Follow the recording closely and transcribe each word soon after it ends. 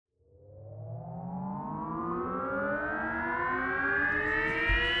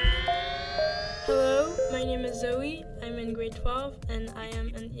is Zoe, I'm in grade 12, and I am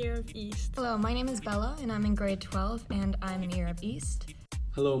an Ear of East. Hello, my name is Bella, and I'm in grade 12, and I'm an Ear of East.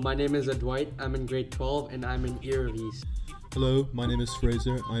 Hello, my name is Dwight, I'm in grade 12, and I'm an Ear of East. Hello, my name is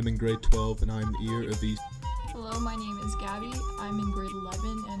Fraser, I'm in grade 12, and I'm an Ear of East. Hello, my name is Gabby, I'm in grade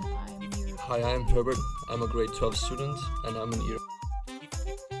 11, and I'm an Ear of East. Hi, I'm Herbert, I'm a grade 12 student, and I'm an Ear.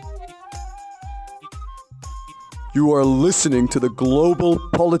 You are listening to the Global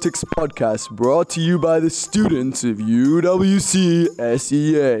Politics Podcast brought to you by the students of UWCSEA.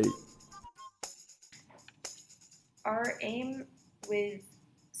 Our aim with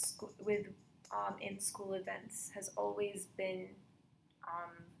in-school events has always been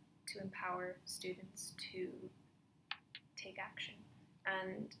to empower students to take action.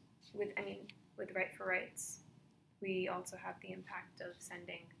 And with Right for Rights, we also have the impact of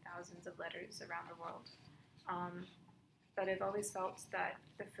sending thousands of letters around the world. But I've always felt that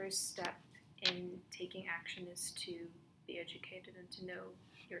the first step in taking action is to be educated and to know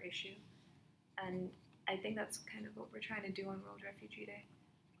your issue. And I think that's kind of what we're trying to do on World Refugee Day,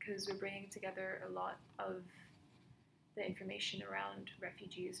 because we're bringing together a lot of the information around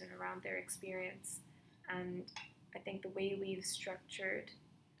refugees and around their experience. And I think the way we've structured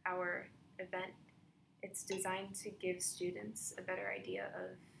our event, it's designed to give students a better idea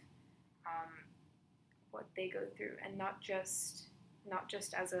of what they go through, and not just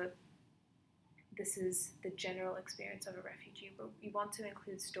as this is the general experience of a refugee, but we want to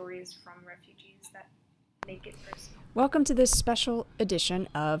include stories from refugees that make it personal. Welcome to this special edition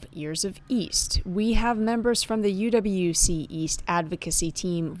of Ears of East. We have members from the UWC East advocacy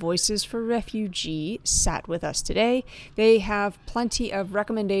team, Voices for Refugee, sat with us today. They have plenty of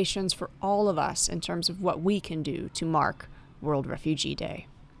recommendations for all of us in terms of what we can do to mark World Refugee Day.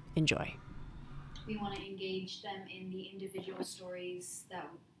 Enjoy. We want to engage them in the individual stories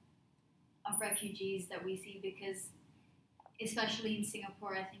of refugees that we see, because especially in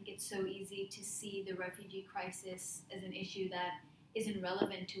Singapore, I think it's so easy to see the refugee crisis as an issue that isn't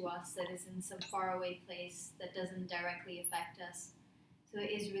relevant to us, that is in some faraway place that doesn't directly affect us. So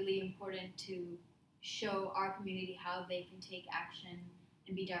it is really important to show our community how they can take action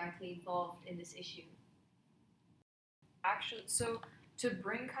and be directly involved in this issue. Actually, so to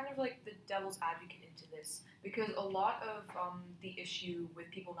bring kind of like the devil's advocate into this, because a lot of the issue with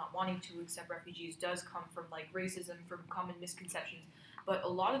people not wanting to accept refugees does come from like racism, from common misconceptions, but a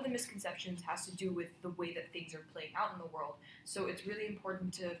lot of the misconceptions has to do with the way that things are playing out in the world. So it's really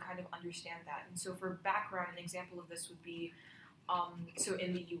important to kind of understand that. And so for background, an example of this would be, so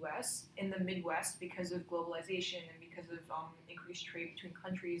in the US, in the Midwest, because of globalization and because of increased trade between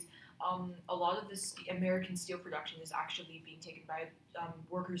countries, a lot of this American steel production is actually being taken by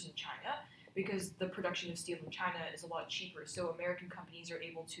workers in China, because the production of steel in China is a lot cheaper. So American companies are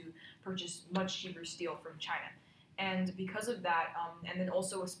able to purchase much cheaper steel from China. And because of that, and then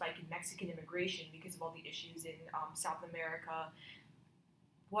also a spike in Mexican immigration because of all the issues in South America,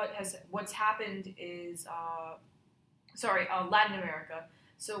 what's happened is, Latin America.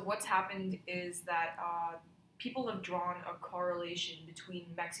 So what's happened is that people have drawn a correlation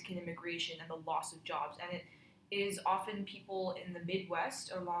between Mexican immigration and the loss of jobs, and it is often people in the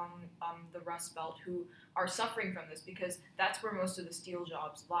Midwest along the Rust Belt who are suffering from this, because that's where most of the steel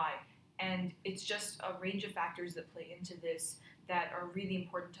jobs lie. And it's just a range of factors that play into this that are really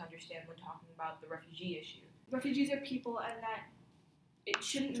important to understand when talking about the refugee issue. Refugees are people, and that it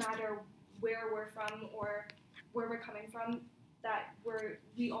shouldn't matter where we're from or where we're coming from, that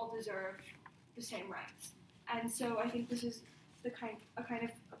we all deserve the same rights. And so I think this is a kind of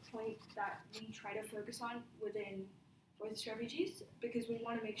a point that we try to focus on within Voices for Refugees, because we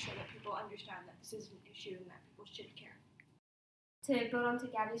want to make sure that people understand that this is an issue and that people should care. To build on to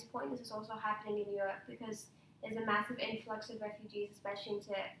Gabby's point, this is also happening in Europe, because there's a massive influx of refugees, especially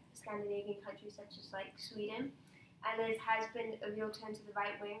into Scandinavian countries such as like Sweden. And it has been a real turn to the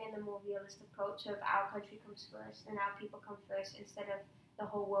right wing and a more realist approach of our country comes first and our people come first, instead of the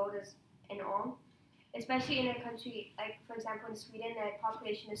whole world as in all. Especially in a country like, for example, in Sweden, their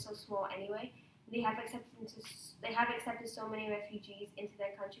population is so small anyway. They have accepted so many refugees into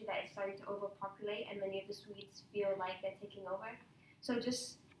their country that it's starting to overpopulate, and many of the Swedes feel like they're taking over. So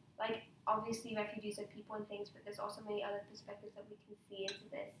just like, obviously refugees are people and things, but there's also many other perspectives that we can see into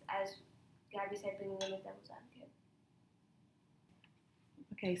this, as Gabby said, bringing in the devil's advocate.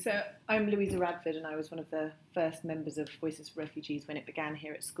 Okay, so I'm Louisa Radford, and I was one of the first members of Voices for Refugees when it began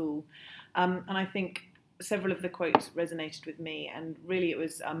here at school. And I think several of the quotes resonated with me, and really it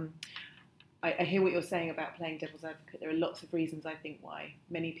was I hear what you're saying about playing devil's advocate. There are lots of reasons, I think, why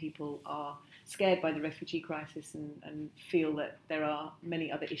many people are scared by the refugee crisis and feel that there are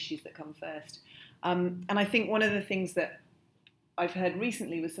many other issues that come first. And I think one of the things that I've heard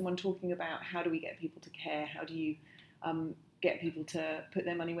recently was someone talking about how do we get people to care? How do you get people to put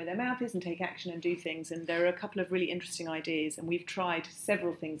their money where their mouth is and take action and do things? And there are a couple of really interesting ideas, and we've tried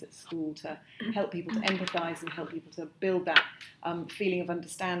several things at school to help people to empathise and help people to build that feeling of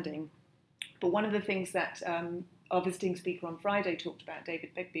understanding. But one of the things that our visiting speaker on Friday talked about, David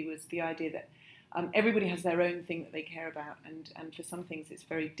Begbie, was the idea that everybody has their own thing that they care about, and for some things it's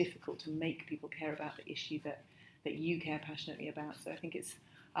very difficult to make people care about the issue that you care passionately about. So I think it's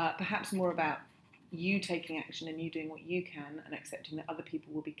perhaps more about you taking action and you doing what you can and accepting that other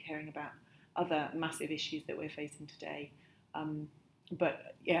people will be caring about other massive issues that we're facing today.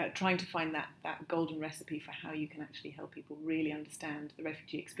 But yeah, trying to find that golden recipe for how you can actually help people really understand the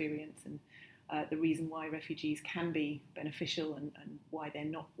refugee experience and the reason why refugees can be beneficial and why they're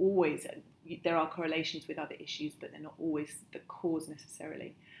not always, there are correlations with other issues, but they're not always the cause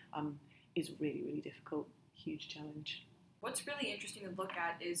necessarily, is really, really difficult, huge challenge. What's really interesting to look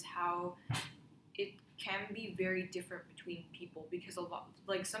at is how it can be very different between people, because a lot,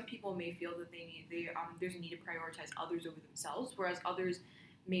 like some people may feel that there's a need to prioritize others over themselves, whereas others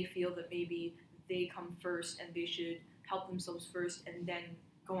may feel that maybe they come first and they should help themselves first and then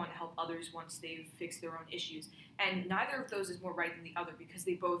go on to help others once they've fixed their own issues. And neither of those is more right than the other, because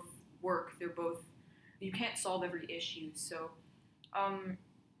they both work. You can't solve every issue. So an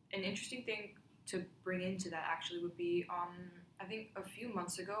interesting thing to bring into that actually would be, I think a few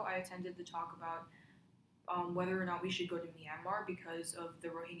months ago I attended the talk about whether or not we should go to Myanmar because of the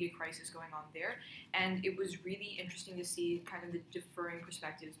Rohingya crisis going on there. And it was really interesting to see kind of the differing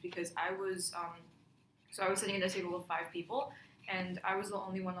perspectives, because I was sitting at a table of 5 people, and I was the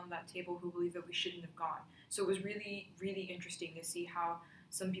only one on that table who believed that we shouldn't have gone. So it was really, really interesting to see how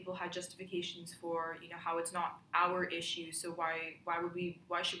some people had justifications for, how it's not our issue, so why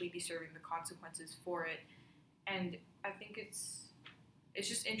should we be serving the consequences for it? And I think it's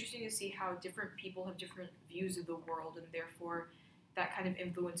just interesting to see how different people have different views of the world, and therefore that kind of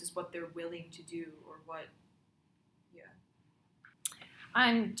influences what they're willing to do or what. Yeah.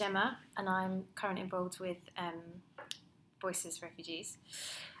 I'm Gemma, and I'm currently involved with Voices Refugees.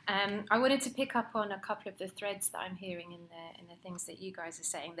 I wanted to pick up on a couple of the threads that I'm hearing in the things that you guys are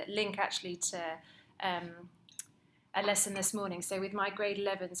saying that link actually to a lesson this morning. So with my grade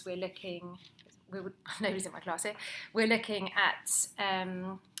 11s, nobody's in my class here. We're looking at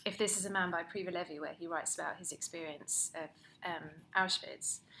If This Is a Man by Priva Levy, where he writes about his experience of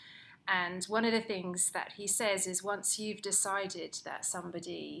Auschwitz. And one of the things that he says is, once you've decided that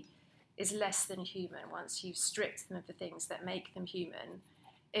somebody is less than human, once you've stripped them of the things that make them human,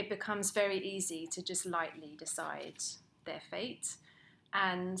 it becomes very easy to just lightly decide their fate.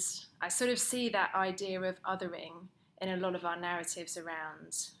 And I sort of see that idea of othering in a lot of our narratives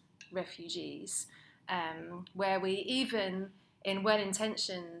around refugees, where we even in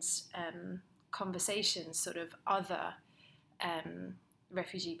well-intentioned conversations sort of other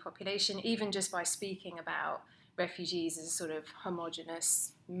refugee population, even just by speaking about refugees as a sort of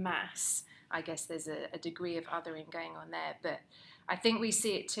homogenous mass. I guess there's a degree of othering going on there, but I think we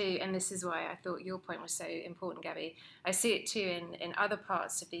see it too, and this is why I thought your point was so important, Gabby. I see it too in other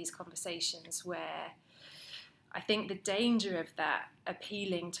parts of these conversations where I think the danger of that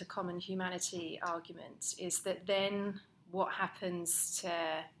appealing to common humanity argument is that then what happens to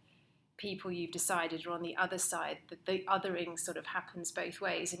people you've decided are on the other side, that the othering sort of happens both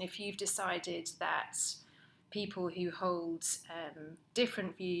ways. And if you've decided that people who hold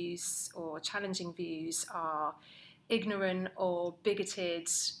different views or challenging views are ignorant or bigoted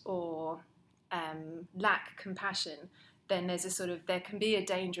or lack compassion, then there can be a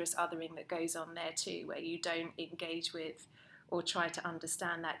dangerous othering that goes on there too, where you don't engage with or try to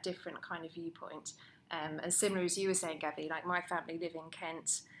understand that different kind of viewpoint. And similar as you were saying, Gabby, like my family live in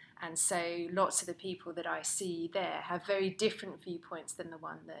Kent, and so lots of the people that I see there have very different viewpoints than the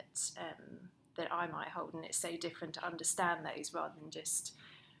one that I might hold, and it's so different to understand those rather than just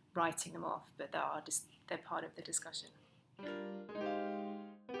writing them off, but they're part of the discussion.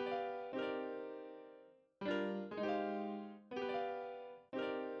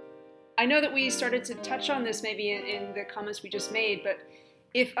 I know that we started to touch on this maybe in the comments we just made, but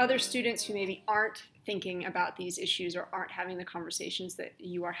if other students who maybe aren't thinking about these issues or aren't having the conversations that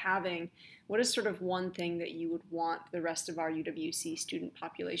you are having, what is sort of one thing that you would want the rest of our UWC student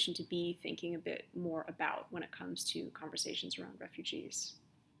population to be thinking a bit more about when it comes to conversations around refugees?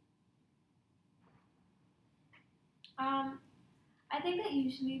 I think that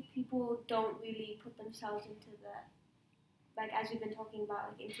usually people don't really put themselves into the, like as we've been talking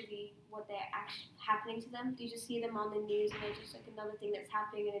about, like into what they're actually happening to them. You just see them on the news and they're just like another thing that's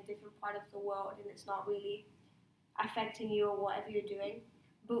happening in a different part of the world, and it's not really affecting you or whatever you're doing.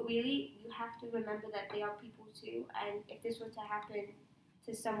 But really, you have to remember that they are people too, and if this were to happen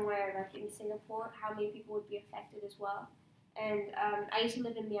to somewhere like in Singapore, how many people would be affected as well. And I used to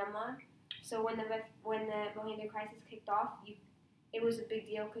live in Myanmar, so when the Rohingya crisis kicked off, it was a big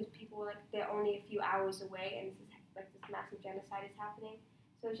deal because people were like, they're only a few hours away, and this massive genocide is happening.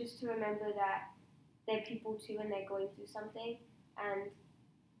 So it's just to remember that they're people too, and they're going through something, and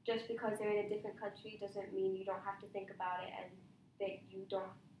just because they're in a different country doesn't mean you don't have to think about it, and that you don't,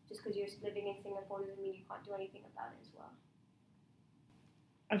 just because you're living in Singapore doesn't mean you can't do anything about it as well.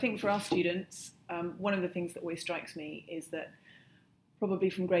 I think for our students, one of the things that always strikes me is that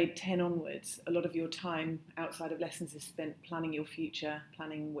probably from grade 10 onwards, a lot of your time outside of lessons is spent planning your future,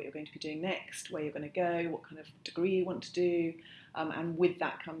 planning what you're going to be doing next, where you're going to go, what kind of degree you want to do, and with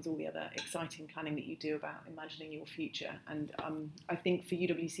that comes all the other exciting planning that you do about imagining your future. And I think for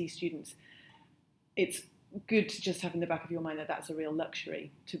UWC students, it's good to just have in the back of your mind that that's a real luxury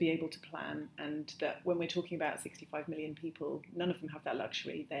to be able to plan, and that when we're talking about 65 million people, none of them have that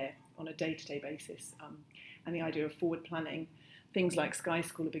luxury. They're on a day-to-day basis, and the idea of forward planning, things like Sky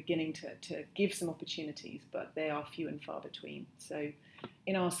School are beginning to give some opportunities, but they are few and far between. So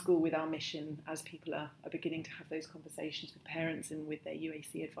in our school, with our mission, as people are beginning to have those conversations with parents and with their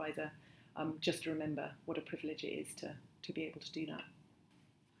UAC advisor, just to remember what a privilege it is to be able to do that.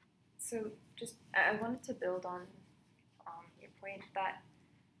 So just, I wanted to build on your point that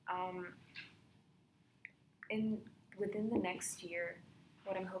within the next year,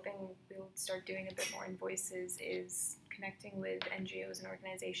 what I'm hoping we'll start doing a bit more in Voices is connecting with NGOs and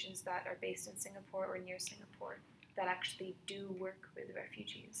organizations that are based in Singapore or near Singapore that actually do work with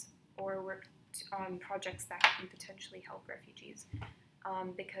refugees or work on projects that can potentially help refugees.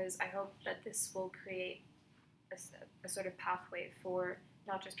 Because I hope that this will create a sort of pathway for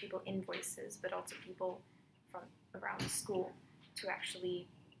not just people in Voices, but also people from around the school to actually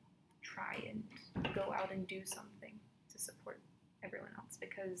try and go out and do something to support everyone else,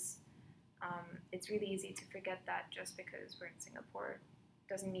 because it's really easy to forget that just because we're in Singapore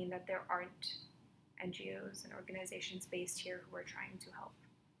doesn't mean that there aren't NGOs and organizations based here who are trying to help.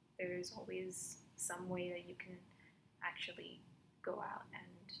 There's always some way that you can actually go out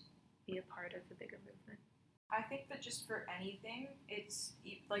and be a part of the bigger movement. I think that just for anything, it's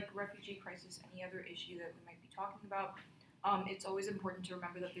like refugee crisis, any other issue that we might be talking about, it's always important to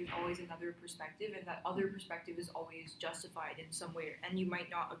remember that there's always another perspective, and that other perspective is always justified in some way, and you might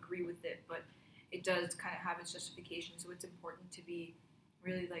not agree with it, but it does kind of have its justification. So it's important to be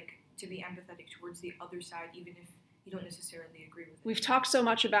really to be empathetic towards the other side, even if you don't necessarily agree with it. We've talked so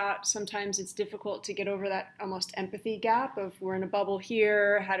much about sometimes it's difficult to get over that almost empathy gap of we're in a bubble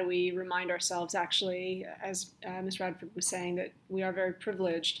here. How do we remind ourselves actually, as Ms. Radford was saying, that we are very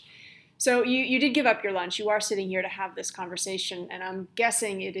privileged. So you did give up your lunch. You are sitting here to have this conversation, and I'm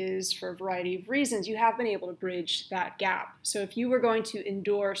guessing it is for a variety of reasons. You have been able to bridge that gap. So if you were going to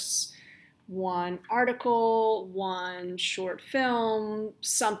endorse one article, one short film,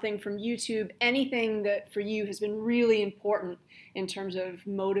 something from YouTube, anything that for you has been really important in terms of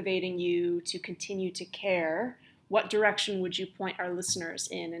motivating you to continue to care, what direction would you point our listeners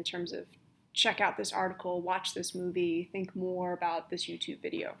in terms of check out this article, watch this movie, think more about this YouTube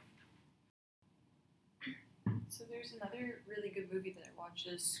video? So there's another really good movie that I watched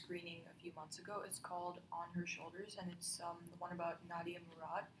a screening a few months ago. It's called On Her Shoulders, and it's the one about Nadia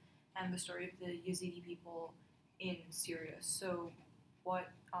Murad and the story of the Yazidi people in Syria. So what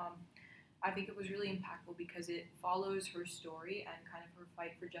I think it was really impactful because it follows her story and kind of her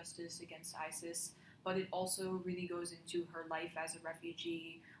fight for justice against ISIS, but it also really goes into her life as a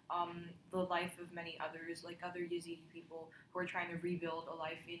refugee, the life of many others, like other Yazidi people who are trying to rebuild a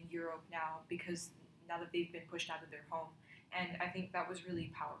life in Europe now now that they've been pushed out of their home. And I think that was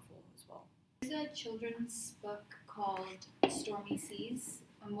really powerful as well. There's a children's book called Stormy Seas,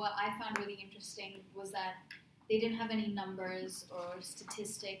 and what I found really interesting was that they didn't have any numbers or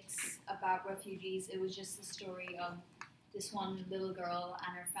statistics about refugees. It was just the story of this one little girl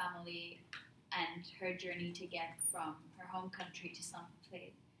and her family and her journey to get from her home country to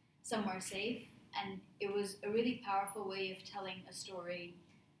somewhere safe. And it was a really powerful way of telling a story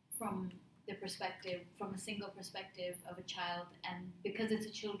from a single perspective of a child. And because it's a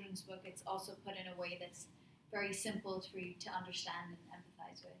children's book, it's also put in a way that's very simple for you to understand and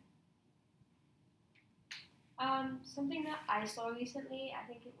empathize with. Something that I saw recently, I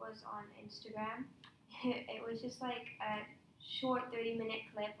think it was on Instagram. It was just like a short 30-minute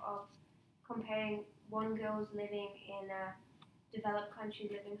clip of comparing one girl's living in a developed country,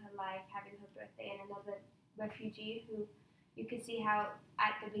 living her life, having her birthday, and another refugee who you could see how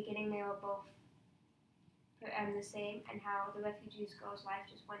at the beginning they were both the same, and how the refugee's girl's life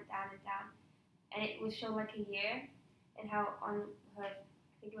just went down and down. And it was shown like a year, and how on her, I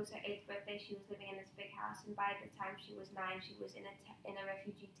think it was her 8th birthday, she was living in this big house, and by the time she was 9, she was in a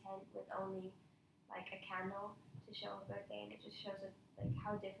refugee tent with only like a candle to show her birthday, and it just shows like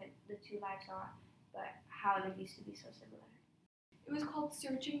how different the two lives are, but how they used to be so similar. It was called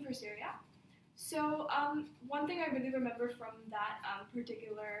Searching for Syria. So one thing I really remember from that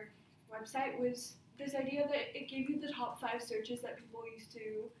particular website was this idea that it gave you the top 5 searches that people used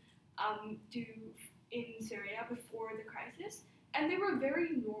to do in Syria before the crisis, and they were very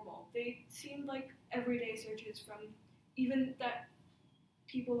normal. They seemed like everyday searches from even that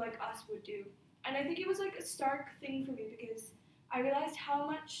people like us would do. And I think it was like a stark thing for me because I realized how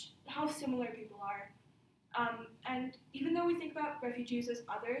similar people are. And even though we think about refugees as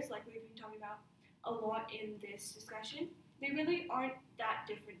others, like we've been talking about a lot in this discussion, they really aren't that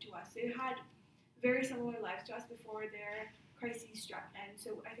different to us. They had very similar lives to us before their crises struck, and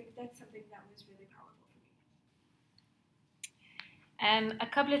so I think that's something that was really powerful for me. A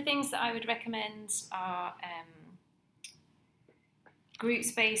couple of things that I would recommend are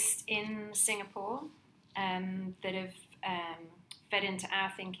groups based in Singapore that have fed into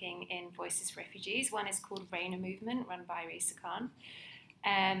our thinking in Voices for Refugees. One is called Rainer Movement, run by Risa Khan.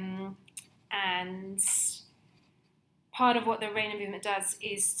 And part of what the Rainer Movement does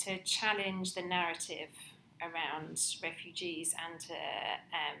is to challenge the narrative around refugees and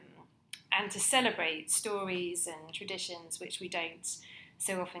to celebrate stories and traditions which we don't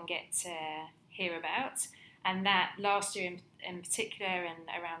so often get to hear about. And that last year in particular and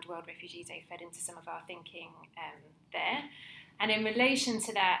around World Refugee Day fed into some of our thinking there. And in relation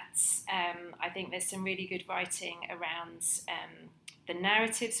to that, I think there's some really good writing around the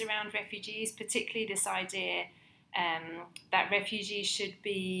narratives around refugees, particularly this idea that refugees should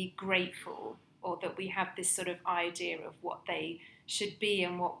be grateful, or that we have this sort of idea of what they should be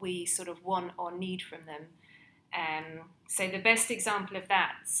and what we sort of want or need from them. So the best example of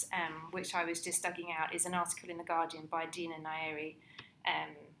that, which I was just digging out, is an article in The Guardian by Dina Nairi,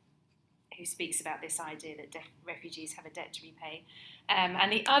 who speaks about this idea that refugees have a debt to repay.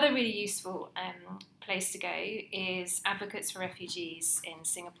 And the other really useful place to go is Advocates for Refugees in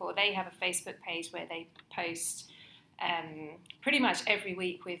Singapore. They have a Facebook page where they post pretty much every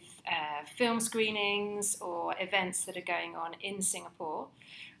week with film screenings or events that are going on in Singapore.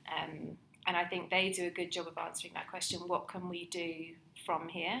 And I think they do a good job of answering that question, what can we do from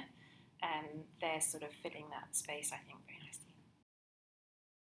here? They're sort of filling that space, I think, very nicely.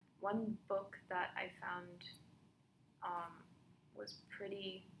 One book that I found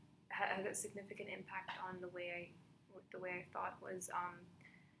had a significant impact on the way I thought was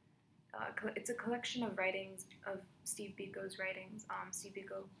it's a collection of writings of Steve Biko's writings. Steve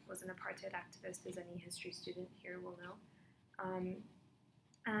Biko was an apartheid activist, as any history student here will know,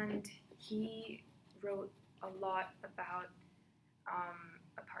 and he wrote a lot about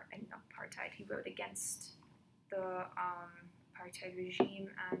apartheid. He wrote against the apartheid regime,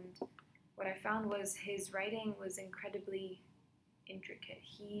 and what I found was his writing was incredibly intricate.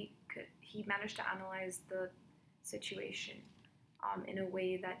 He managed to analyze the situation in a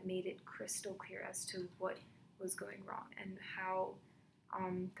way that made it crystal clear as to what was going wrong and how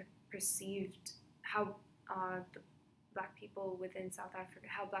the black people within South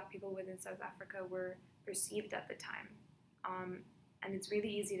Africa were perceived at the time. And it's really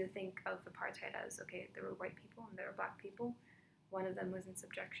easy to think of apartheid as, okay, there were white people and there were black people. One of them was in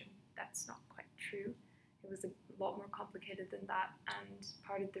subjection. That's not quite true. It was a lot more complicated than that, and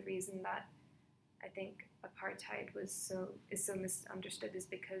part of the reason that I think apartheid is so misunderstood is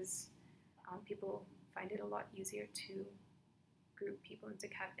because people find it a lot easier to group people into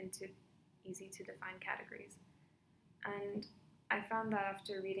easy to define categories. And I found that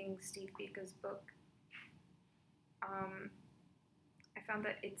after reading Steve Biko's book, I found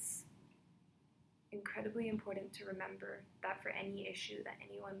that it's incredibly important to remember that for any issue that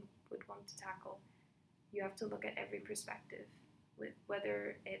anyone would want to tackle, you have to look at every perspective,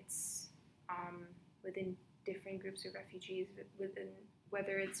 whether it's within different groups of refugees,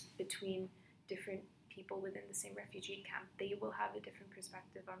 whether it's between different people within the same refugee camp. They will have a different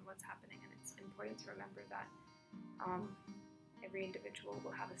perspective on what's happening, and it's important to remember that every individual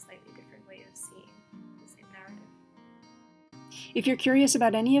will have a slightly different way of seeing the same narrative. If you're curious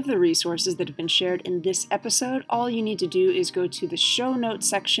about any of the resources that have been shared in this episode, all you need to do is go to the show notes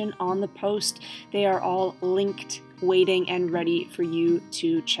section on the post. They are all linked, waiting, and ready for you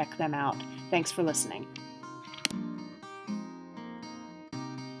to check them out. Thanks for listening.